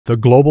The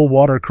global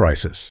water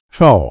crisis.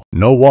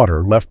 No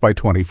water left by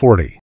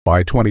 2040.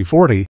 By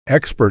 2040,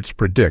 experts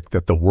predict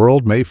that the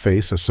world may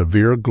face a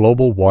severe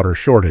global water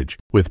shortage,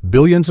 with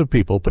billions of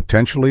people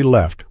potentially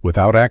left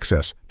without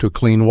access to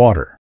clean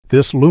water.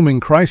 This looming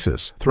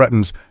crisis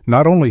threatens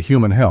not only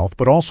human health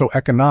but also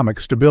economic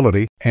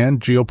stability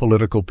and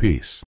geopolitical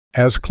peace.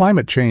 As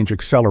climate change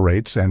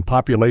accelerates and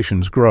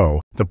populations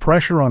grow, the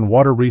pressure on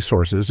water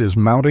resources is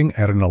mounting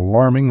at an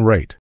alarming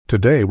rate.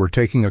 Today, we're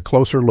taking a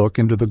closer look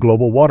into the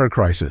global water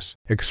crisis,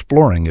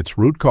 exploring its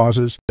root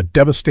causes, the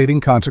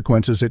devastating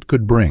consequences it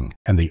could bring,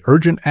 and the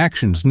urgent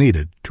actions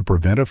needed to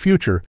prevent a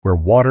future where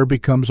water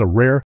becomes a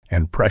rare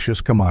and precious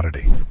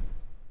commodity.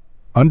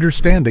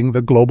 Understanding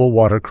the global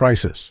water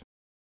crisis.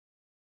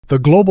 The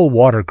global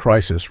water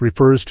crisis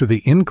refers to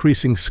the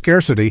increasing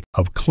scarcity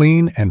of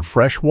clean and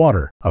fresh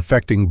water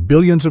affecting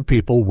billions of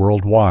people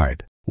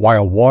worldwide.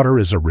 While water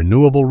is a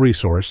renewable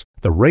resource,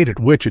 the rate at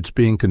which it's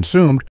being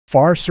consumed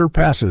far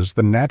surpasses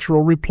the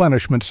natural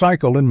replenishment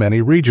cycle in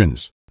many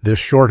regions. This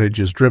shortage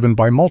is driven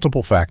by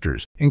multiple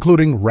factors,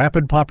 including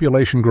rapid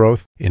population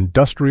growth,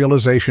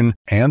 industrialization,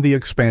 and the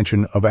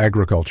expansion of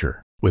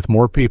agriculture. With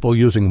more people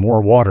using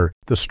more water,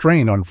 the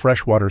strain on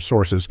freshwater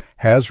sources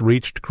has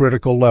reached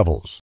critical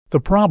levels. The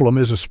problem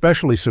is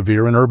especially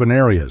severe in urban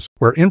areas,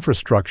 where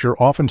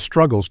infrastructure often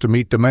struggles to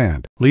meet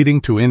demand, leading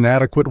to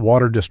inadequate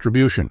water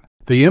distribution.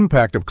 The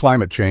impact of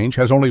climate change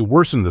has only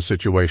worsened the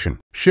situation.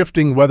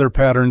 Shifting weather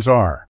patterns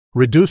are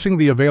reducing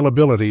the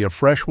availability of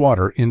fresh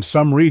water in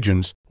some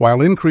regions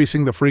while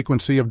increasing the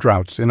frequency of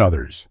droughts in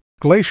others.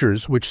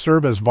 Glaciers, which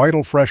serve as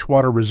vital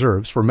freshwater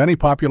reserves for many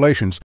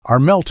populations, are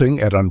melting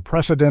at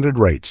unprecedented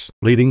rates,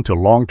 leading to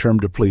long-term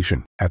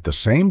depletion. At the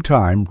same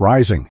time,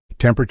 rising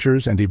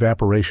temperatures and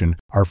evaporation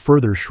are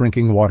further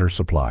shrinking water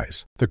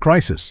supplies. The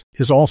crisis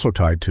is also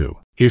tied to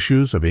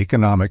issues of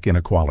economic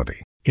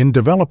inequality. In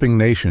developing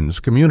nations,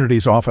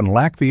 communities often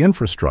lack the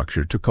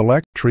infrastructure to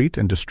collect, treat,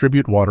 and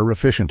distribute water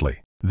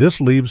efficiently.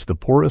 This leaves the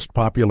poorest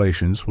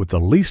populations with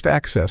the least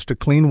access to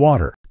clean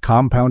water,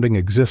 compounding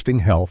existing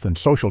health and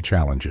social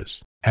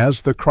challenges.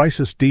 As the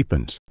crisis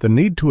deepens, the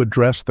need to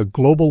address the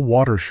global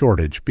water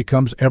shortage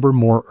becomes ever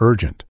more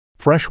urgent.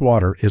 Fresh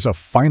water is a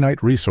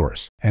finite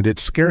resource, and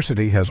its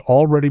scarcity has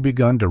already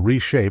begun to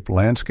reshape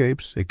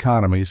landscapes,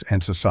 economies,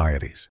 and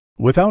societies.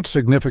 Without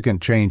significant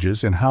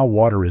changes in how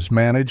water is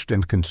managed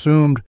and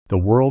consumed, the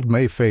world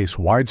may face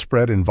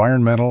widespread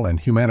environmental and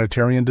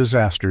humanitarian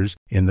disasters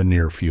in the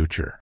near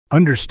future.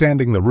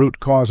 Understanding the root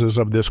causes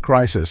of this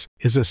crisis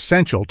is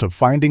essential to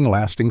finding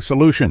lasting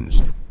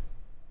solutions.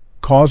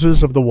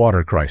 Causes of the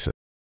water crisis.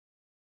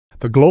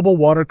 The global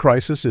water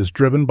crisis is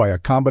driven by a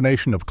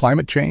combination of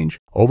climate change,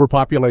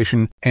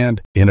 overpopulation, and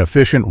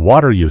inefficient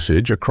water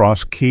usage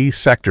across key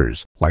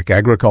sectors like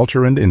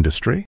agriculture and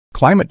industry.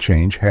 Climate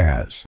change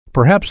has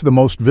perhaps the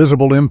most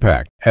visible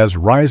impact, as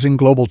rising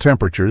global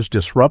temperatures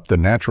disrupt the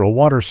natural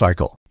water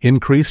cycle.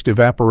 Increased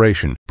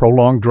evaporation,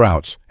 prolonged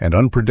droughts, and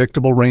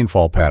unpredictable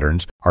rainfall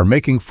patterns are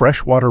making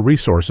freshwater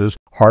resources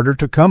harder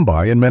to come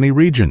by in many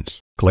regions.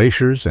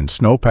 Glaciers and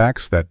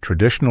snowpacks that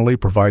traditionally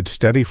provide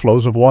steady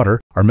flows of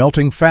water are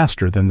melting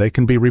faster than they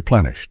can be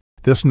replenished.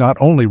 This not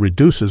only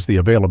reduces the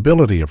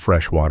availability of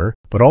fresh water,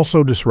 but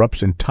also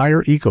disrupts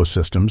entire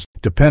ecosystems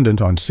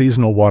dependent on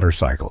seasonal water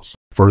cycles.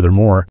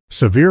 Furthermore,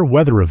 severe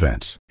weather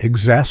events,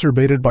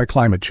 exacerbated by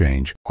climate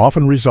change,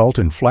 often result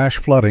in flash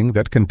flooding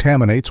that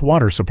contaminates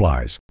water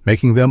supplies,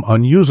 making them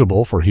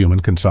unusable for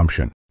human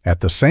consumption. At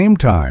the same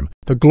time,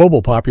 the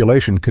global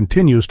population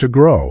continues to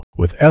grow,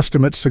 with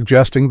estimates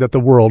suggesting that the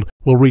world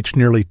will reach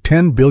nearly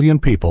 10 billion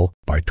people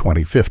by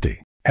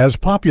 2050. As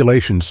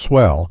populations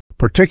swell,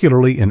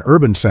 particularly in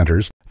urban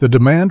centers, the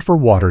demand for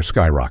water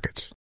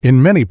skyrockets.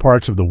 In many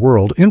parts of the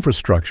world,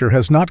 infrastructure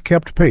has not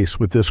kept pace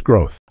with this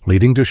growth,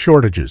 leading to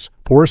shortages,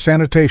 poor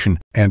sanitation,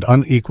 and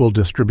unequal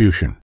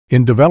distribution.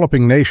 In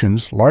developing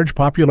nations, large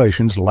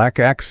populations lack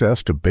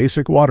access to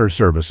basic water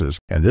services,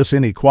 and this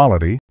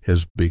inequality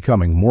is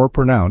becoming more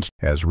pronounced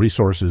as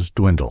resources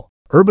dwindle.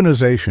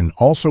 Urbanization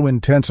also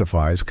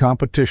intensifies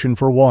competition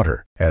for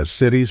water, as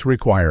cities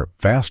require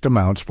vast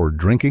amounts for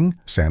drinking,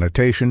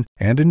 sanitation,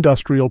 and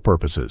industrial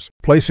purposes,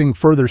 placing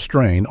further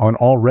strain on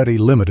already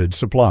limited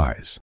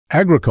supplies.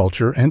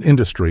 Agriculture and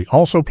industry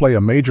also play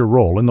a major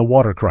role in the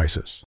water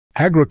crisis.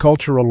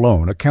 Agriculture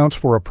alone accounts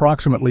for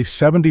approximately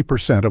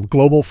 70% of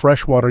global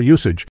freshwater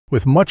usage,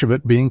 with much of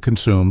it being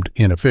consumed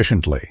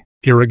inefficiently.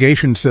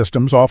 Irrigation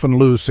systems often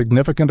lose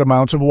significant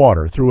amounts of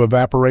water through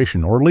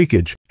evaporation or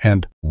leakage,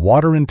 and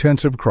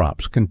water-intensive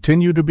crops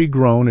continue to be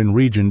grown in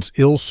regions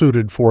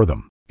ill-suited for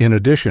them. In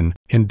addition,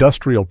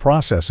 industrial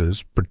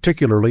processes,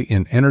 particularly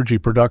in energy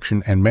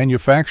production and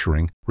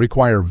manufacturing,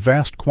 require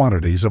vast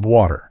quantities of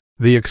water.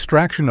 The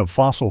extraction of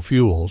fossil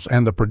fuels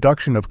and the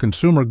production of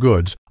consumer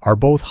goods are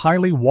both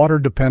highly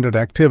water-dependent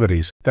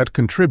activities that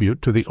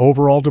contribute to the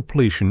overall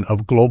depletion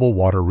of global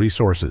water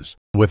resources.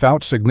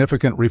 Without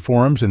significant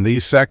reforms in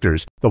these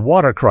sectors, the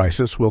water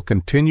crisis will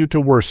continue to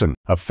worsen,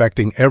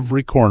 affecting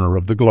every corner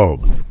of the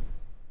globe.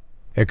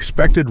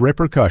 Expected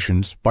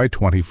repercussions by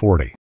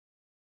 2040.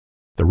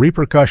 The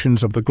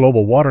repercussions of the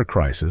global water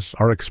crisis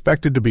are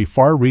expected to be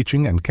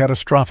far-reaching and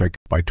catastrophic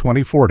by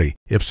 2040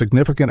 if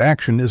significant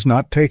action is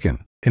not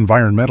taken.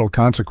 Environmental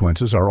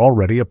consequences are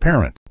already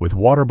apparent, with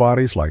water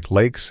bodies like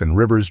lakes and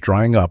rivers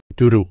drying up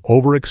due to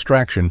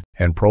over-extraction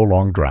and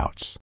prolonged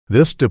droughts.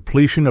 This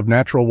depletion of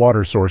natural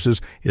water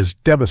sources is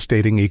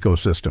devastating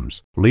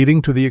ecosystems,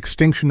 leading to the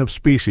extinction of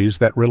species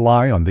that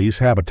rely on these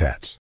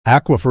habitats.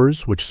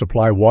 Aquifers, which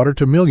supply water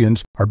to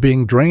millions, are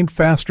being drained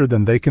faster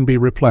than they can be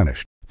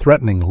replenished,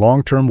 threatening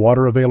long-term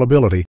water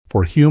availability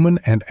for human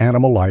and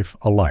animal life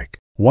alike.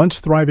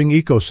 Once thriving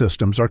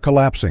ecosystems are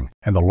collapsing,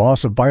 and the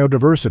loss of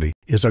biodiversity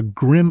is a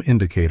grim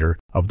indicator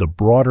of the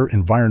broader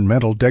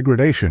environmental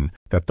degradation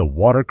that the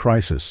water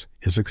crisis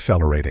is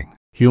accelerating.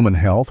 Human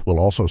health will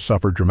also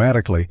suffer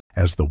dramatically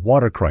as the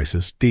water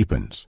crisis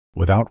deepens.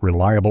 Without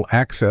reliable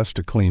access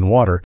to clean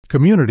water,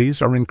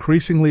 communities are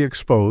increasingly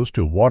exposed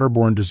to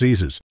waterborne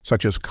diseases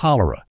such as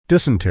cholera,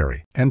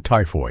 dysentery, and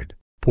typhoid.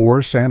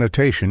 Poor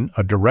sanitation,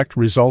 a direct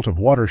result of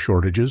water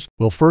shortages,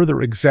 will further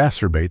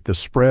exacerbate the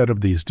spread of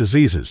these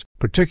diseases,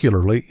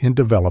 particularly in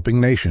developing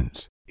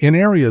nations. In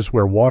areas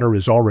where water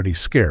is already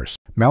scarce,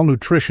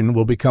 malnutrition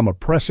will become a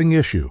pressing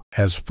issue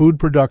as food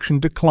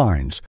production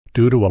declines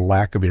due to a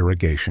lack of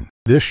irrigation.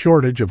 This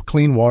shortage of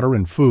clean water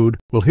and food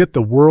will hit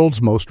the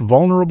world's most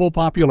vulnerable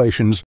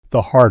populations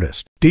the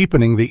hardest,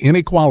 deepening the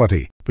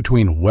inequality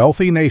between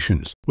wealthy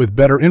nations with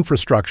better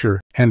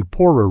infrastructure and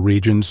poorer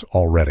regions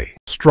already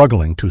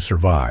struggling to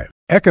survive.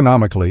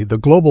 Economically, the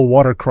global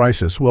water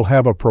crisis will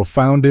have a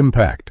profound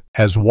impact.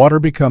 As water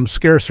becomes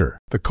scarcer,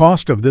 the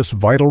cost of this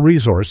vital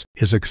resource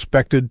is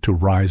expected to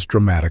rise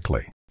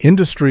dramatically.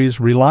 Industries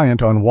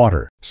reliant on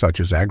water, such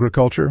as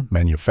agriculture,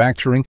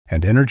 manufacturing,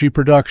 and energy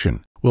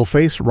production, will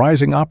face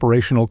rising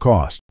operational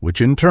costs, which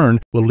in turn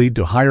will lead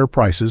to higher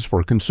prices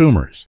for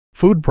consumers.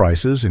 Food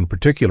prices, in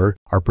particular,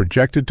 are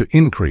projected to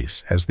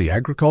increase as the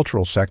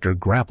agricultural sector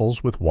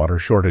grapples with water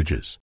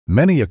shortages.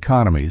 Many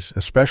economies,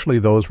 especially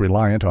those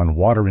reliant on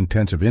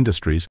water-intensive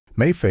industries,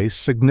 may face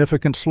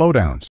significant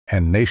slowdowns,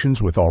 and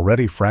nations with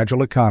already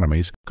fragile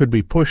economies could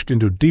be pushed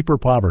into deeper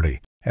poverty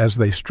as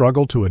they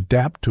struggle to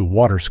adapt to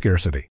water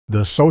scarcity.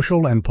 The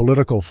social and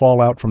political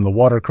fallout from the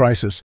water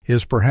crisis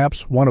is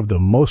perhaps one of the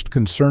most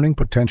concerning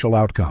potential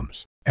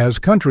outcomes. As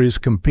countries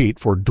compete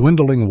for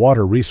dwindling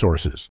water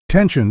resources,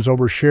 tensions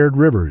over shared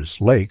rivers,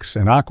 lakes,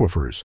 and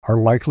aquifers are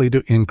likely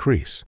to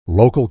increase.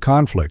 Local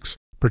conflicts,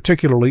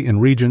 particularly in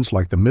regions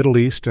like the Middle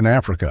East and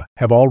Africa,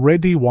 have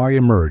already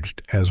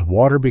emerged as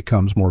water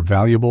becomes more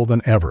valuable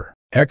than ever.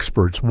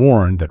 Experts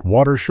warn that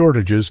water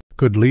shortages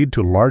could lead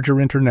to larger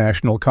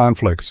international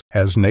conflicts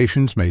as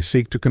nations may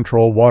seek to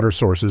control water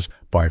sources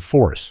by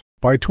force.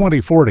 By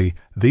 2040,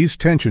 these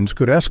tensions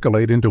could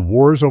escalate into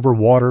wars over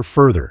water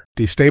further,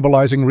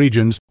 destabilizing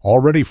regions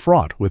already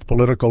fraught with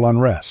political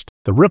unrest.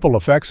 The ripple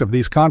effects of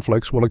these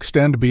conflicts will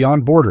extend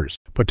beyond borders,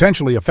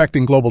 potentially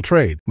affecting global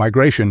trade,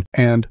 migration,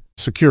 and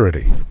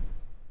security.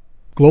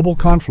 Global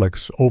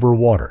conflicts over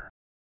water.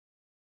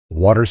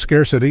 Water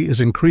scarcity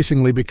is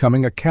increasingly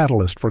becoming a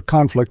catalyst for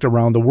conflict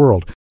around the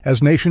world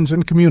as nations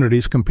and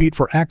communities compete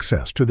for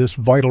access to this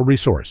vital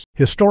resource.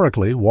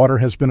 Historically, water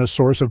has been a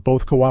source of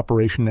both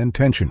cooperation and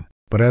tension.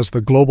 But as the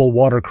global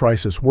water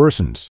crisis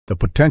worsens, the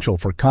potential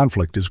for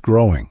conflict is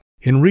growing.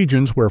 In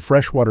regions where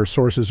freshwater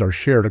sources are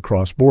shared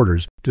across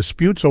borders,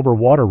 disputes over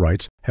water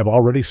rights have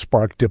already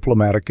sparked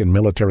diplomatic and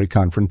military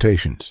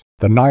confrontations.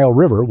 The Nile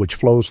River, which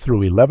flows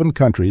through 11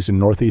 countries in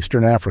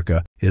northeastern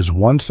Africa, is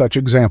one such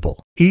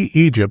example.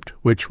 Egypt,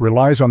 which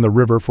relies on the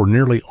river for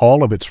nearly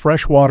all of its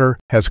fresh water,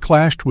 has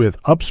clashed with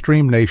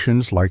upstream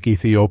nations like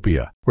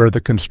Ethiopia, where the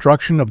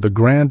construction of the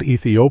Grand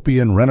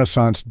Ethiopian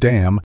Renaissance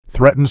Dam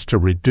threatens to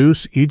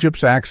reduce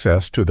Egypt's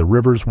access to the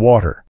river's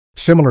water.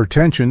 Similar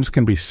tensions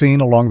can be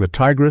seen along the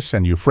Tigris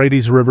and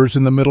Euphrates rivers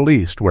in the Middle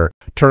East, where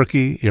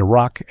Turkey,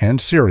 Iraq, and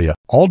Syria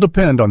all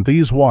depend on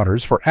these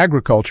waters for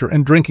agriculture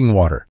and drinking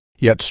water,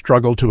 yet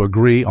struggle to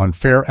agree on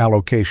fair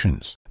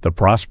allocations. The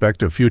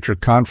prospect of future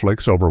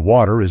conflicts over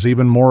water is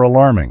even more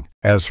alarming.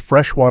 As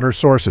freshwater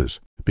sources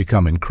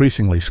become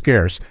increasingly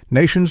scarce,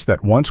 nations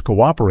that once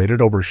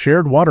cooperated over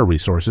shared water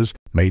resources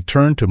may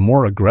turn to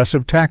more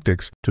aggressive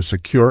tactics to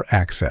secure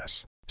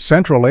access.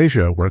 Central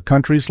Asia, where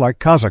countries like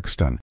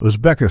Kazakhstan,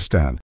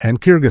 Uzbekistan, and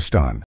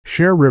Kyrgyzstan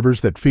share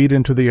rivers that feed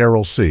into the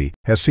Aral Sea,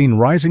 has seen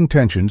rising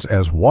tensions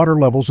as water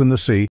levels in the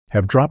sea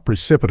have dropped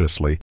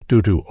precipitously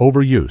due to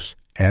overuse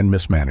and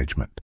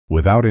mismanagement.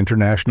 Without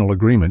international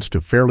agreements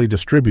to fairly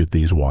distribute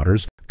these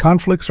waters,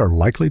 conflicts are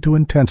likely to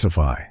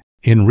intensify.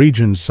 In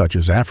regions such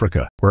as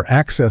Africa, where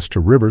access to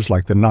rivers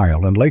like the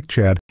Nile and Lake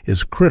Chad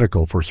is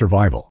critical for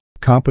survival,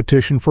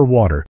 competition for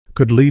water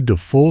could lead to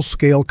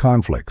full-scale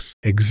conflicts,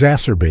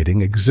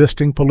 exacerbating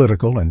existing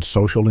political and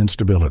social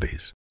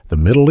instabilities. The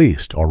Middle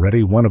East,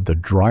 already one of the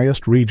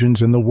driest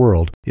regions in the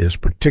world, is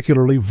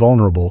particularly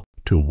vulnerable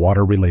to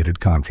water-related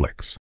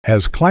conflicts.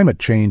 As climate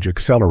change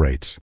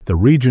accelerates, the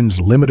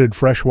region's limited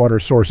freshwater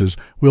sources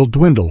will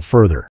dwindle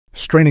further,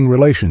 straining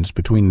relations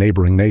between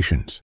neighboring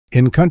nations.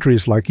 In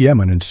countries like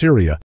Yemen and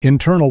Syria,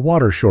 internal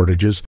water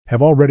shortages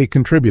have already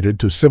contributed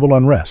to civil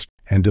unrest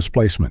and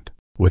displacement.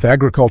 With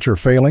agriculture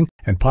failing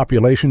and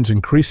populations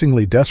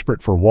increasingly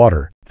desperate for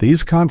water,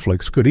 these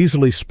conflicts could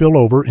easily spill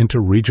over into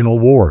regional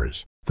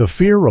wars. The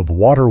fear of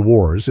water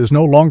wars is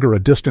no longer a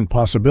distant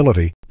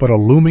possibility, but a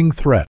looming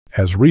threat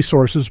as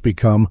resources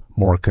become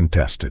more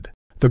contested.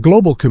 The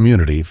global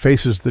community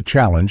faces the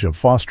challenge of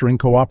fostering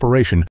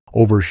cooperation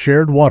over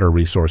shared water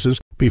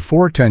resources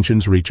before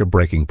tensions reach a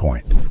breaking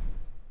point.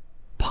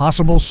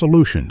 Possible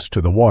solutions to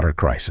the water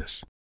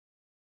crisis.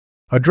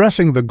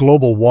 Addressing the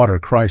global water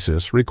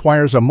crisis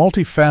requires a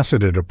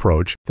multifaceted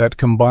approach that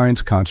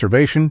combines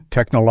conservation,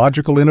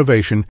 technological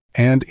innovation,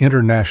 and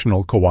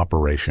international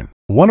cooperation.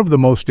 One of the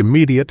most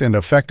immediate and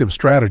effective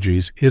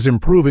strategies is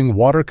improving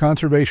water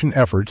conservation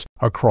efforts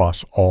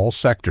across all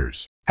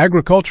sectors.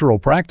 Agricultural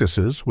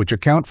practices, which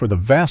account for the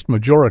vast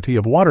majority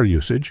of water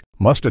usage,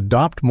 must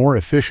adopt more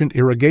efficient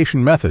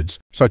irrigation methods,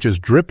 such as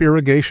drip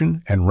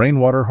irrigation and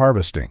rainwater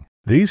harvesting.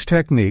 These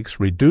techniques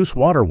reduce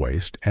water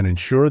waste and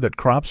ensure that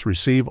crops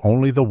receive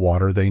only the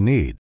water they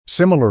need.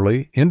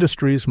 Similarly,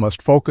 industries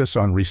must focus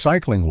on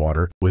recycling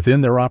water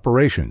within their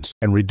operations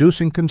and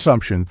reducing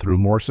consumption through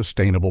more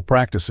sustainable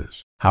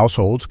practices.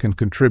 Households can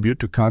contribute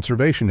to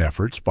conservation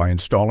efforts by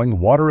installing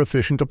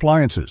water-efficient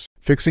appliances,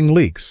 fixing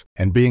leaks,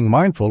 and being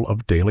mindful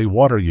of daily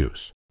water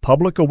use.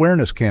 Public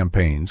awareness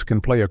campaigns can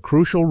play a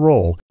crucial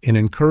role in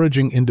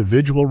encouraging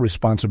individual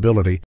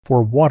responsibility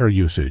for water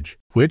usage,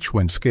 which,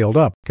 when scaled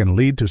up, can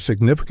lead to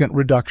significant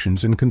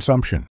reductions in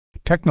consumption.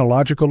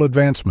 Technological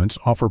advancements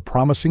offer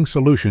promising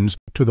solutions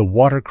to the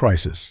water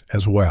crisis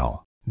as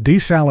well.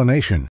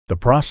 Desalination, the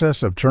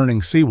process of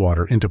turning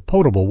seawater into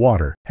potable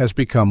water, has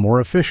become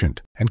more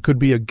efficient and could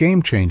be a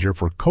game-changer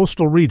for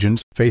coastal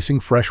regions facing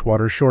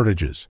freshwater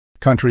shortages.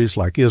 Countries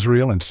like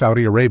Israel and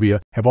Saudi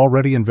Arabia have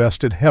already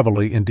invested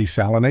heavily in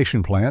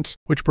desalination plants,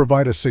 which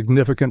provide a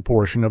significant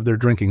portion of their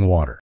drinking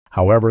water.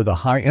 However, the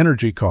high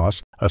energy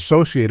costs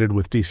associated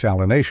with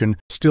desalination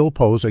still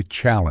pose a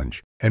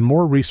challenge, and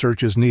more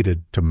research is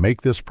needed to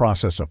make this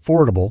process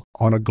affordable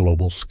on a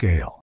global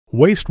scale.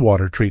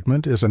 Wastewater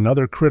treatment is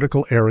another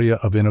critical area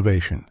of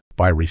innovation.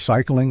 By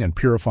recycling and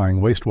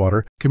purifying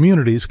wastewater,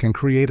 communities can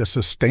create a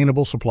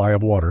sustainable supply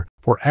of water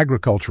for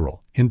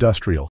agricultural,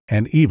 industrial,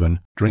 and even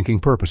drinking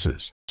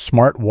purposes.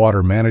 Smart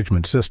water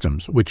management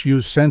systems, which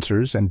use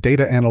sensors and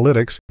data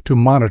analytics to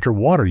monitor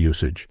water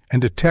usage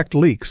and detect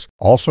leaks,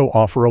 also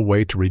offer a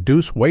way to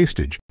reduce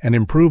wastage and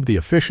improve the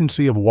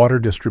efficiency of water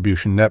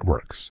distribution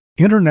networks.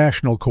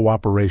 International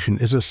cooperation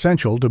is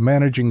essential to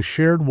managing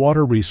shared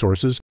water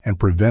resources and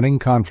preventing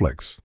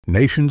conflicts.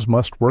 Nations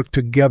must work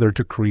together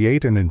to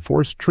create and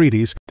enforce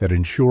treaties that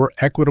ensure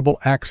equitable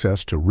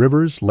access to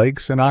rivers,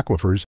 lakes, and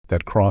aquifers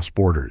that cross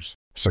borders.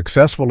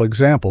 Successful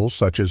examples,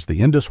 such as the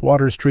Indus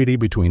Waters Treaty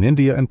between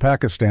India and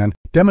Pakistan,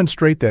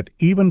 demonstrate that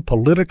even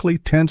politically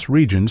tense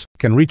regions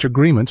can reach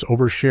agreements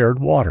over shared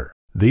water.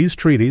 These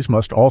treaties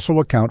must also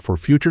account for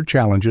future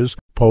challenges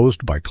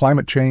posed by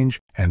climate change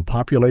and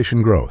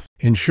population growth,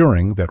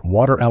 ensuring that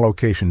water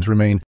allocations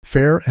remain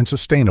fair and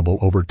sustainable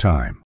over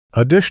time.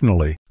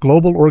 Additionally,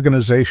 global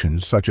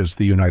organizations such as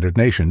the United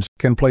Nations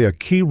can play a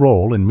key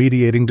role in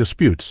mediating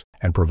disputes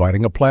and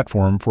providing a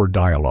platform for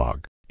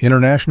dialogue.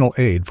 International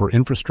aid for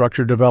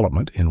infrastructure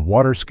development in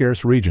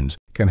water-scarce regions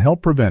can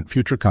help prevent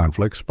future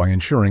conflicts by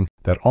ensuring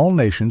that all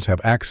nations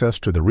have access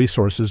to the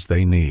resources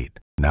they need.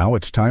 Now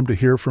it's time to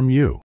hear from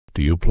you.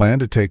 Do you plan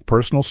to take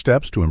personal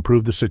steps to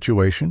improve the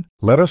situation?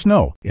 Let us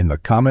know in the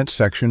comments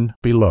section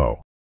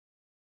below.